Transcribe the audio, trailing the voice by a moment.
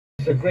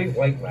It's a great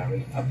white,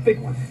 Larry. A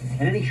big one.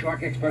 And any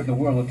shark expert in the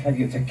world will tell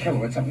you it's a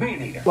killer. It's a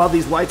man-eater. While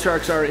these white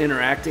sharks are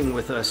interacting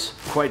with us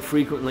quite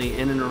frequently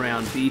in and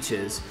around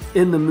beaches,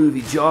 in the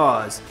movie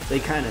Jaws, they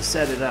kind of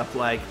set it up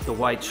like the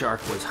white shark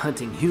was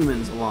hunting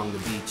humans along the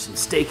beach and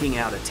staking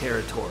out a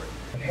territory.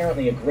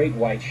 Apparently a great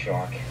white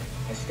shark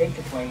has staked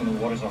a claim in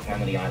the waters off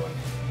Amity Island,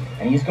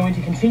 and he is going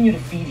to continue to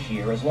feed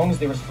here as long as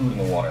there is food in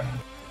the water.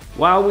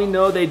 While we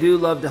know they do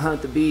love to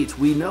hunt the beach,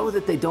 we know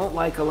that they don't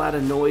like a lot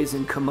of noise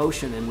and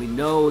commotion, and we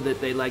know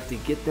that they like to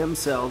get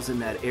themselves in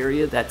that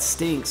area that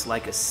stinks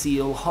like a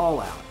seal haul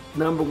out.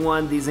 Number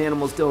one, these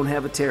animals don't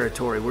have a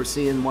territory. We're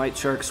seeing white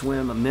sharks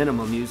swim a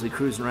minimum, usually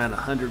cruising around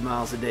 100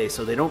 miles a day,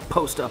 so they don't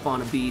post up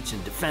on a beach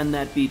and defend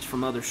that beach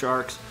from other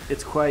sharks.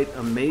 It's quite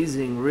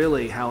amazing,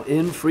 really, how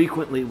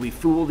infrequently we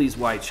fool these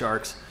white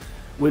sharks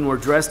when we're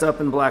dressed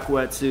up in black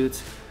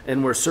wetsuits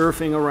and we're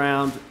surfing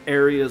around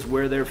areas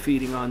where they're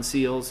feeding on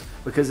seals,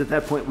 because at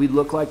that point we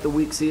look like the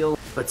weak seal,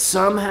 but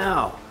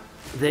somehow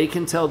they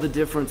can tell the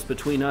difference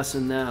between us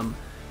and them,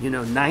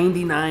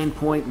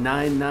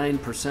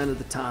 99.99% of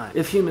the time.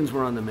 If humans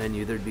were on the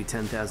menu, there'd be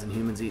 10,000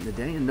 humans eating a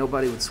day and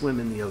nobody would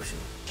swim in the ocean.